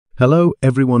Hello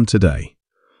everyone, today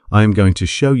I am going to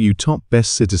show you top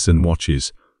best citizen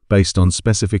watches based on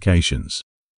specifications.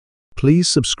 Please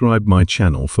subscribe my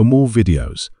channel for more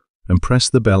videos and press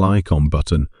the bell icon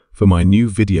button for my new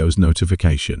videos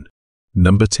notification.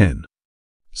 Number 10.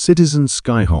 Citizen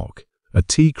Skyhawk, a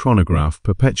T chronograph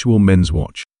perpetual men's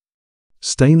watch.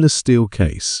 Stainless steel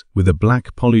case with a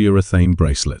black polyurethane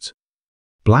bracelet.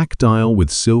 Black dial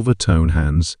with silver tone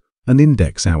hands and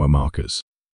index hour markers.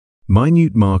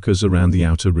 Minute markers around the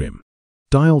outer rim.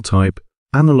 Dial type,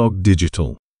 analog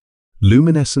digital.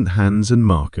 Luminescent hands and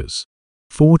markers.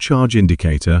 4-charge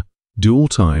indicator, dual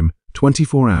time,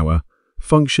 24-hour,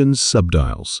 functions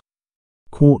subdials.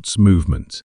 Quartz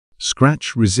movement.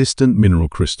 Scratch-resistant mineral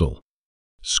crystal.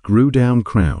 Screw-down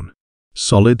crown.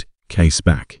 Solid case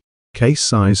back. Case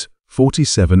size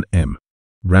 47 mm.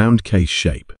 Round case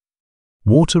shape.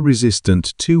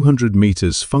 Water-resistant 200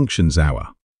 meters functions hour,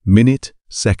 minute,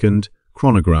 second,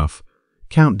 chronograph,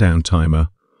 countdown timer,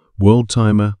 world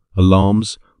timer,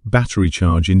 alarms, battery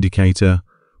charge indicator,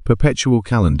 perpetual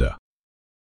calendar.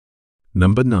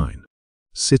 Number 9.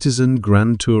 Citizen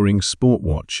Grand Touring Sport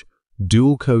Watch,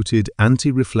 dual-coated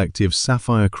anti-reflective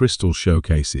sapphire crystal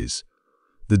showcases.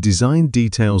 The design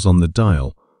details on the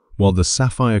dial, while the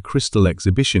sapphire crystal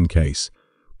exhibition case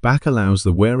back allows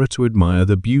the wearer to admire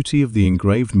the beauty of the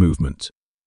engraved movement.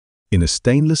 In a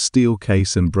stainless steel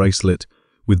case and bracelet,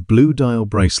 with blue dial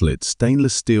bracelet,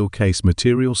 stainless steel case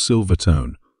material silver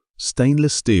tone,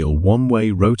 stainless steel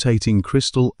one-way rotating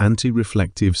crystal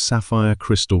anti-reflective sapphire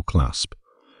crystal clasp,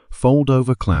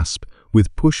 fold-over clasp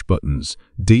with push buttons,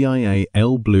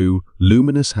 DIA-L blue,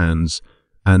 luminous hands,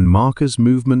 and markers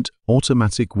movement,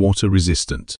 automatic water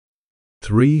resistant.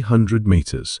 300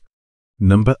 meters.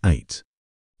 Number 8.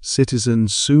 Citizen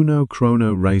Tsuno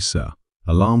Chrono Racer,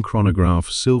 alarm chronograph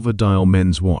silver dial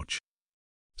men's watch.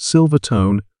 Silver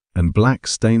tone and black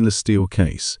stainless steel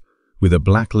case with a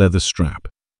black leather strap.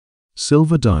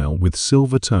 Silver dial with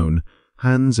silver tone,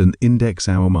 hands and index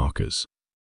hour markers.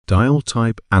 Dial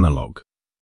type analog.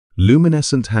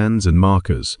 Luminescent hands and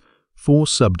markers, 4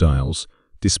 subdials,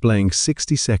 displaying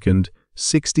 60-second,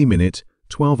 60-minute,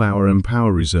 12-hour and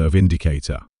power reserve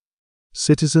indicator.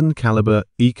 Citizen Caliber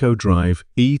Eco Drive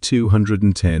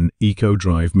E210 Eco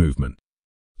Drive movement.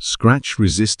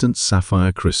 Scratch-resistant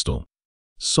sapphire crystal.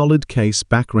 Solid case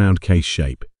background case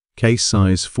shape, case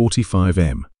size 45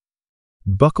 mm.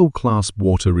 Buckle clasp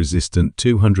water resistant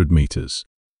 200 meters.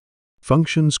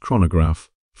 Functions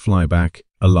chronograph, flyback,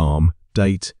 alarm,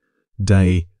 date,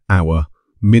 day, hour,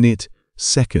 minute,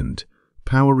 second,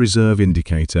 power reserve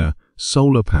indicator,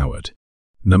 solar powered.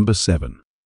 Number 7.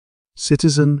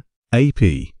 Citizen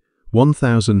AP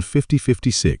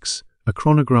 1050-56, a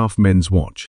chronograph men's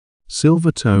watch.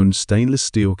 Silver tone stainless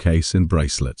steel case and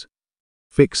bracelet.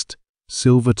 Fixed,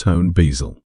 silver tone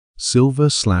bezel.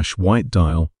 Silver/white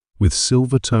dial with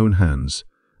silver tone hands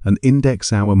and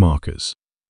index hour markers.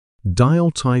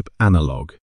 Dial type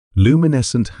analog.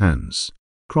 Luminescent hands.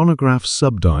 Chronograph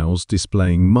subdials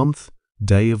displaying month,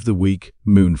 day of the week,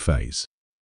 moon phase.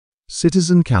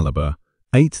 Citizen Caliber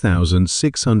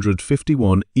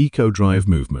 8651 Eco Drive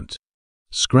movement.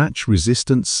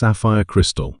 Scratch-resistant sapphire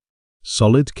crystal.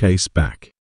 Solid case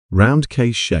back. Round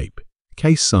case shape.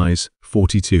 Case size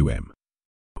 42 mm.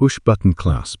 Push button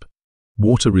clasp.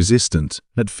 Water resistant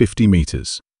at 50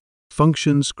 meters.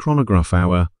 Functions chronograph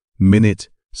hour, minute,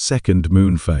 second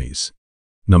moon phase.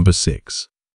 Number 6.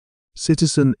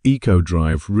 Citizen Eco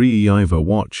Drive Riiiver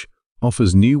watch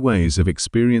offers new ways of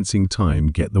experiencing time.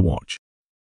 Get the watch.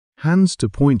 Hands to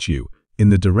point you in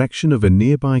the direction of a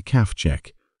nearby calf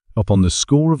check. Upon the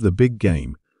score of the big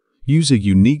game, use a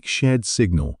unique shared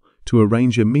signal to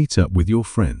arrange a meetup with your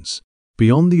friends.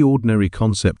 Beyond the ordinary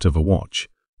concept of a watch,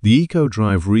 the Eco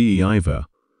Drive Riiiver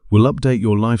will update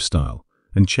your lifestyle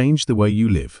and change the way you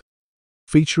live.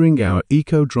 Featuring our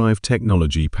Eco Drive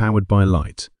technology powered by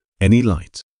light, any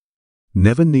light.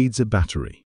 Never needs a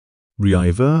battery.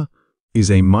 Riiiver is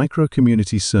a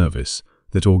micro-community service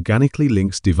that organically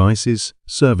links devices,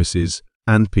 services,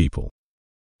 and people.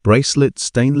 Bracelet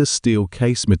stainless steel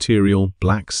case material,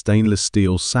 black stainless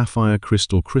steel sapphire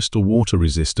crystal water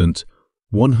resistant,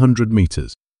 100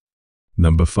 meters.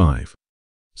 Number 5.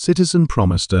 Citizen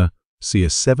Promaster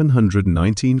CS700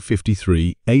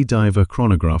 1953 A-Diver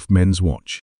chronograph men's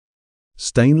watch.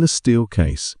 Stainless steel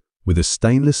case with a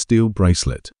stainless steel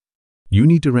bracelet.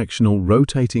 Unidirectional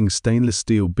rotating stainless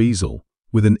steel bezel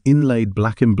with an inlaid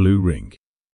black and blue ring.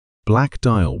 Black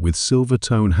dial with silver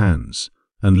tone hands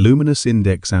and luminous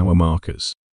index hour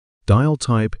markers. Dial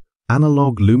type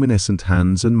analog luminescent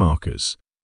hands and markers.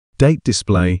 Date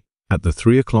display at the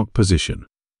 3 o'clock position.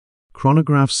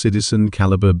 Chronograph Citizen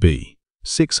Caliber B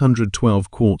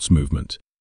 612 quartz movement.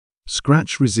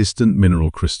 Scratch-resistant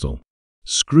mineral crystal.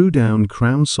 Screw-down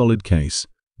crown solid case,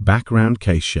 background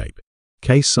case shape.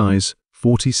 Case size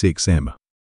 46 m.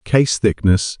 Case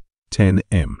thickness 10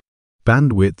 m.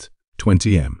 Bandwidth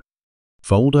 20 m.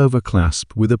 Fold-over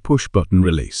clasp with a push-button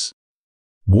release.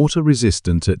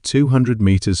 Water-resistant at 200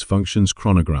 meters. Functions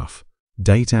chronograph.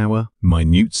 Date hour,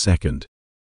 minute second.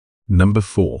 Number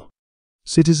 4.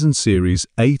 Citizen Series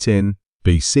 8N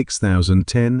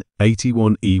B6010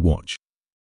 81E watch.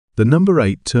 The number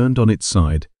 8 turned on its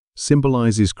side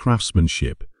symbolizes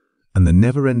craftsmanship and the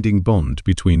never-ending bond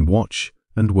between watch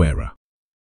and wearer.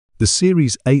 The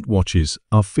Series 8 watches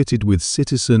are fitted with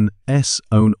Citizen's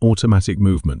own automatic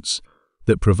movements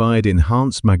that provide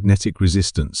enhanced magnetic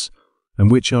resistance and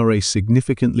which are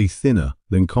significantly thinner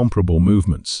than comparable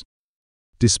movements.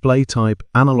 Display type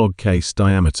analog, case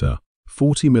diameter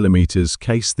 40 mm,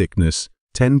 case thickness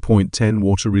 10.10,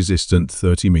 water resistant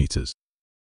 30 meters.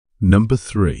 Number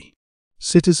 3.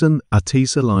 Citizen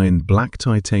Attesa line Black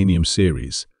Titanium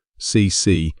Series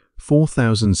CC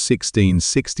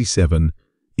 4016-67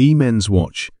 men's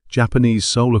watch, Japanese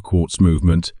solar quartz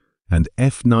movement and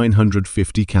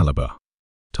F950 caliber.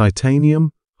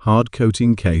 Titanium hard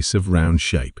coating case of round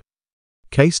shape.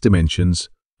 Case dimensions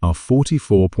are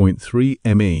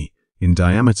 44.3 me in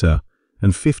diameter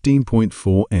and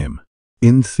 15.4 m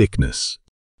in thickness.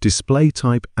 Display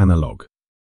type analog.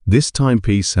 This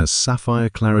timepiece has sapphire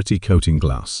clarity coating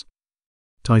glass.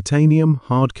 Titanium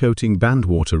hard coating band,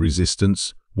 water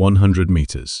resistance 100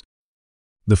 meters.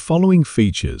 The following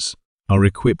features are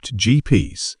equipped: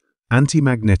 GPS,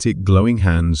 anti-magnetic glowing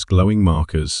hands, glowing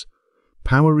markers,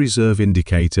 power reserve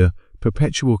indicator,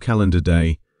 perpetual calendar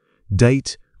day,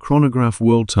 date, chronograph,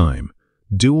 world time,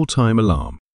 dual time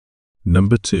alarm.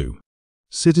 Number 2.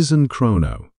 Citizen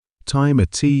Chrono-Time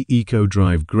Eco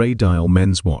Drive Grey Dial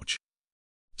men's watch.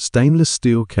 Stainless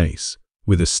steel case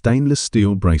with a stainless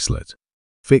steel bracelet.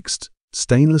 Fixed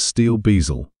stainless steel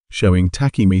bezel showing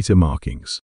tachymeter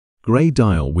markings. Grey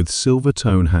dial with silver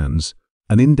tone hands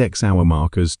and index hour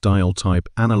markers. Dial type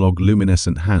analog,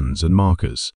 luminescent hands and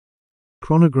markers.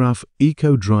 Chronograph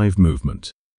Eco Drive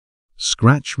movement.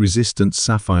 Scratch resistant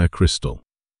sapphire crystal.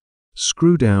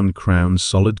 Screw down crown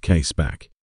solid case back.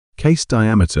 Case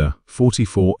diameter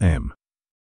 44 m.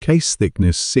 Case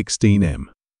thickness 16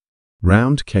 m.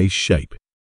 Round case shape.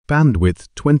 Bandwidth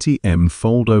 20 m.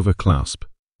 Fold over clasp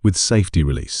with safety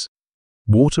release.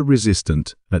 Water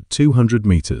resistant at 200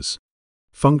 meters.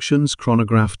 Functions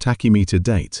chronograph, tachymeter,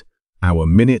 date, hour,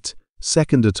 minute,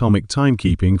 second, atomic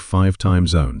timekeeping, 5 time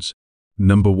zones.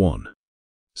 Number 1.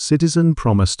 Citizen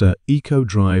Promaster Eco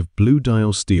Drive Blue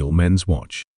Dial Steel men's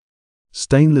watch.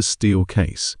 Stainless steel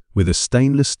case with a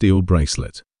stainless steel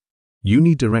bracelet.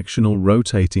 Unidirectional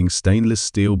rotating stainless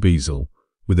steel bezel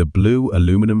with a blue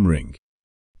aluminum ring.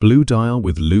 Blue dial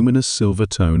with luminous silver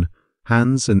tone,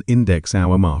 hands and index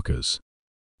hour markers.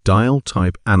 Dial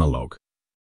type analog.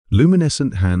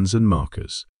 Luminescent hands and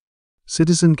markers.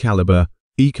 Citizen caliber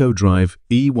Eco Drive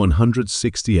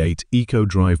E168 Eco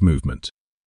Drive movement.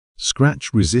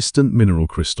 Scratch resistant mineral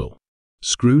crystal.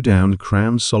 Screw down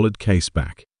crown solid case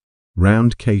back.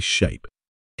 Round case shape.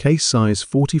 Case size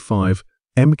 45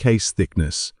 m. Case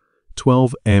thickness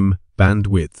 12 m.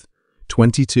 Bandwidth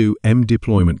 22 m.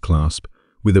 Deployment clasp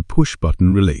with a push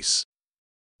button release.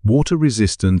 Water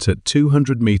resistant at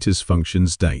 200 meters.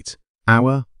 Functions: date,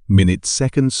 hour, minute,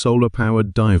 second. Solar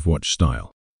powered dive watch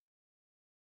style.